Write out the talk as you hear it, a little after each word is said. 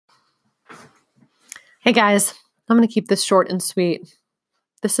Hey guys, I'm going to keep this short and sweet.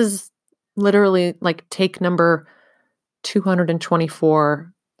 This is literally like take number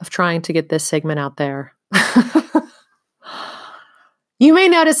 224 of trying to get this segment out there. You may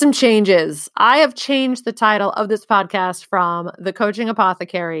notice some changes. I have changed the title of this podcast from The Coaching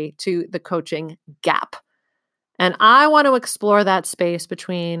Apothecary to The Coaching Gap. And I want to explore that space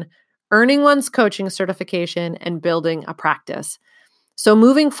between earning one's coaching certification and building a practice. So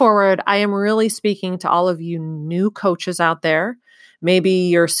moving forward, I am really speaking to all of you new coaches out there. Maybe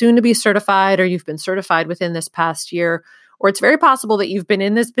you're soon to be certified or you've been certified within this past year, or it's very possible that you've been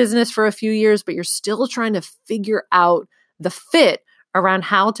in this business for a few years, but you're still trying to figure out the fit around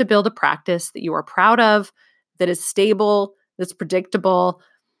how to build a practice that you are proud of, that is stable, that's predictable.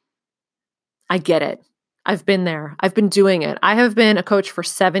 I get it. I've been there. I've been doing it. I have been a coach for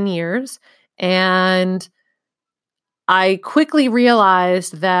 7 years, and I quickly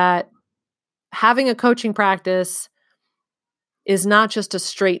realized that having a coaching practice is not just a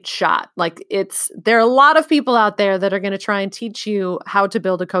straight shot. There are a lot of people out there that are going to try and teach you how to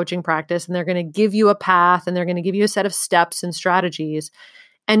build a coaching practice, and they're going to give you a path, and they're going to give you a set of steps and strategies.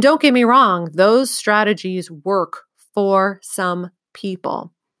 And don't get me wrong, those strategies work for some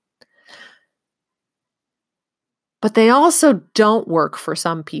people. But they also don't work for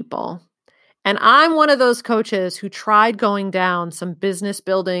some people. And I'm one of those coaches who tried going down some business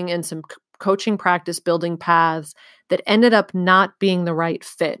building and some coaching practice building paths that ended up not being the right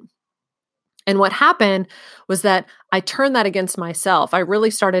fit. And what happened was that I turned that against myself. I really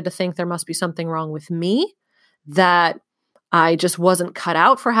started to think there must be something wrong with me, that I just wasn't cut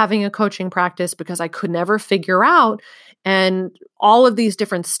out for having a coaching practice because I could never figure out and all of these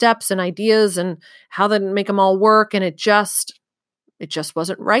different steps and ideas and how to make them all work. And it just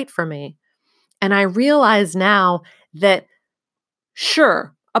wasn't right for me. And I realize now that,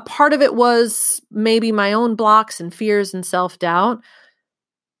 sure, a part of it was maybe my own blocks and fears and self-doubt.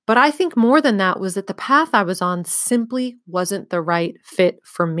 But I think more than that was that the path I was on simply wasn't the right fit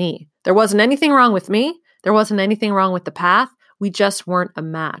for me. There wasn't anything wrong with me. There wasn't anything wrong with the path. We just weren't a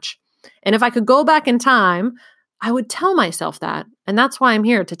match. And if I could go back in time, I would tell myself that. And that's why I'm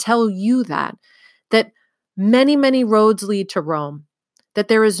here to tell you that many, many roads lead to Rome, that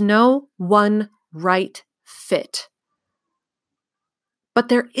there is no one right fit. But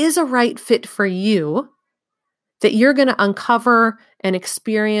there is a right fit for you that you're going to uncover and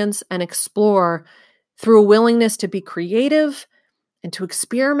experience and explore through a willingness to be creative and to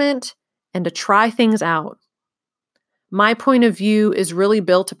experiment and to try things out. My point of view is really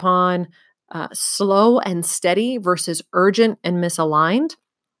built upon slow and steady versus urgent and misaligned.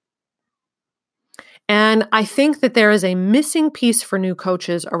 And I think that there is a missing piece for new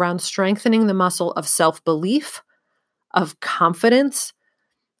coaches around strengthening the muscle of self-belief, of confidence,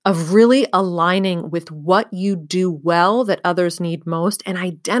 of really aligning with what you do well that others need most and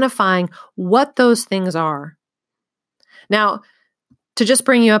identifying what those things are. Now, to just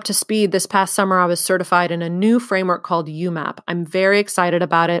bring you up to speed, this past summer, I was certified in a new framework called UMAP. I'm very excited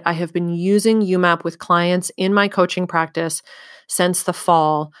about it. I have been using UMAP with clients in my coaching practice since the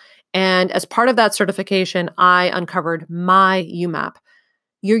fall. And as part of that certification, I uncovered my UMAP.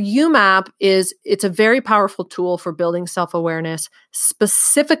 Your UMAP it's a very powerful tool for building self-awareness,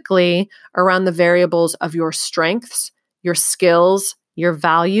 specifically around the variables of your strengths, your skills, your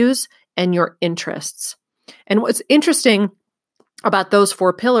values, and your interests. And what's interesting about those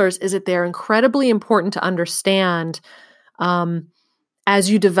 4 pillars is that they're incredibly important to understand as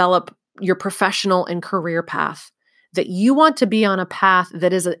you develop your professional and career path, that you want to be on a path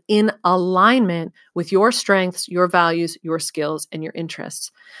that is in alignment with your strengths, your values, your skills, and your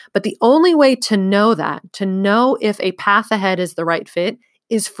interests. But the only way to know that, to know if a path ahead is the right fit,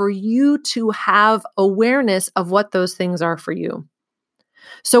 is for you to have awareness of what those things are for you.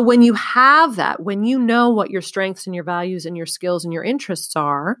 So when you have that, when you know what your strengths and your values and your skills and your interests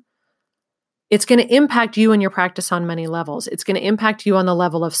are, it's going to impact you and your practice on many levels. It's going to impact you on the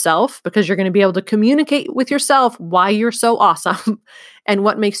level of self because you're going to be able to communicate with yourself why you're so awesome and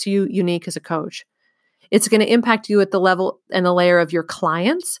what makes you unique as a coach. It's going to impact you at the level and the layer of your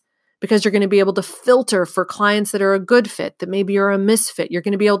clients because you're going to be able to filter for clients that are a good fit, that maybe are a misfit. You're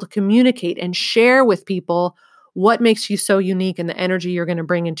going to be able to communicate and share with people what makes you so unique and the energy you're going to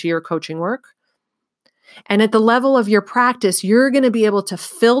bring into your coaching work. And at the level of your practice, you're going to be able to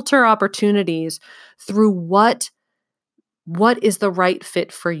filter opportunities through what is the right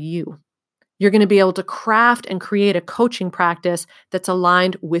fit for you. You're going to be able to craft and create a coaching practice that's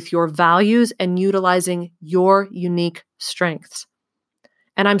aligned with your values and utilizing your unique strengths.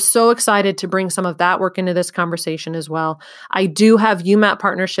 And I'm so excited to bring some of that work into this conversation as well. I do have UMAP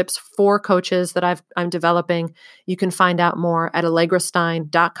partnerships for coaches that I'm developing. You can find out more at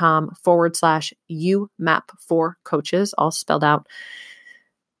allegrastein.com/UMAP for coaches, all spelled out.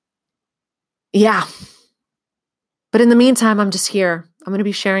 Yeah. But in the meantime, I'm just here. I'm going to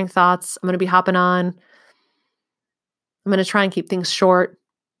be sharing thoughts. I'm going to be hopping on. I'm going to try and keep things short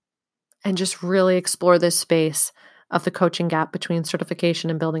and just really explore this space of the coaching gap between certification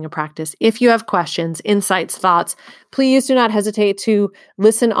and building a practice. If you have questions, insights, thoughts, please do not hesitate to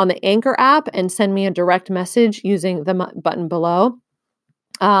listen on the Anchor app and send me a direct message using the button below.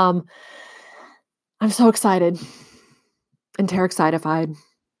 I'm so excited and terror-excited. And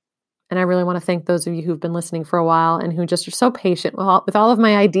I really want to thank those of you who've been listening for a while and who just are so patient with all of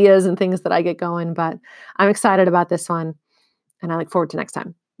my ideas and things that I get going. But I'm excited about this one, and I look forward to next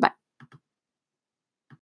time.